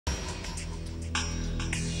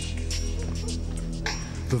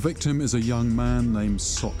The victim is a young man named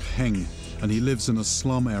Sok Heng, and he lives in a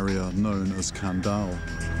slum area known as Kandal.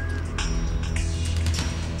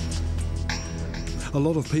 A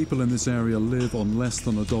lot of people in this area live on less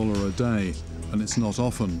than $1 a day, and it's not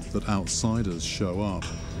often that outsiders show up.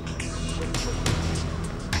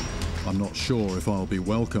 I'm not sure if I'll be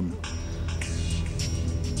welcome.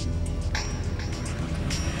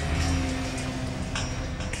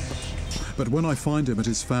 But when I find him at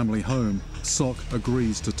his family home, Sok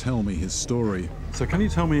agrees to tell me his story. So can you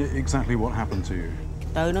tell me exactly what happened to you?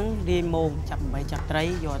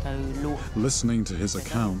 Listening to his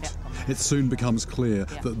account, it soon becomes clear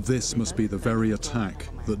that this must be the very attack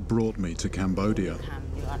that brought me to Cambodia.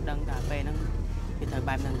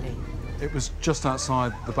 It was just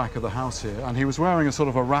outside the back of the house here, and he was wearing a sort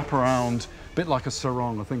of a wraparound, bit like a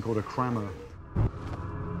sarong, a thing called a krammer.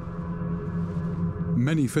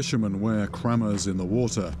 Many fishermen wear krammers in the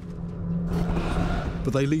water,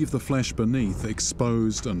 but they leave the flesh beneath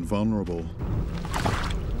exposed and vulnerable.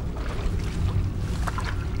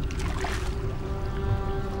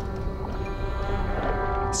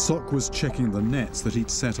 Sok was checking the nets that he'd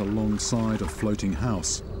set alongside a floating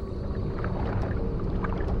house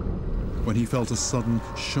when he felt a sudden,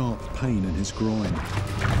 sharp pain in his groin.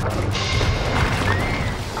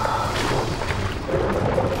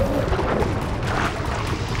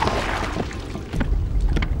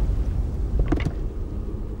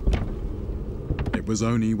 It was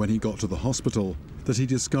only when he got to the hospital that he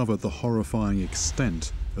discovered the horrifying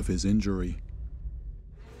extent of his injury.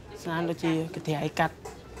 He says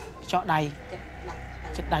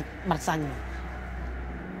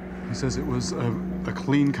it was a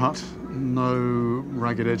clean cut, no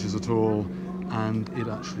ragged edges at all, and it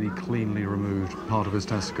actually cleanly removed part of his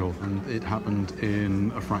testicle, and it happened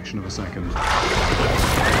in a fraction of a second.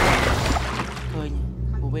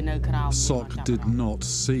 Sok did not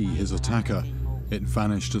see his attacker. It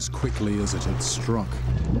vanished as quickly as it had struck.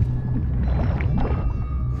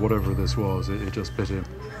 Whatever this was, it just bit him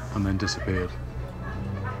and then disappeared.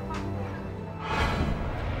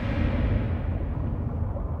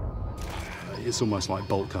 It's almost like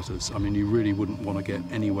bolt cutters. I mean, you really wouldn't want to get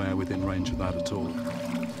anywhere within range of that at all.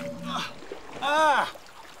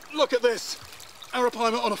 Look at this!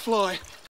 Arapaima on a fly.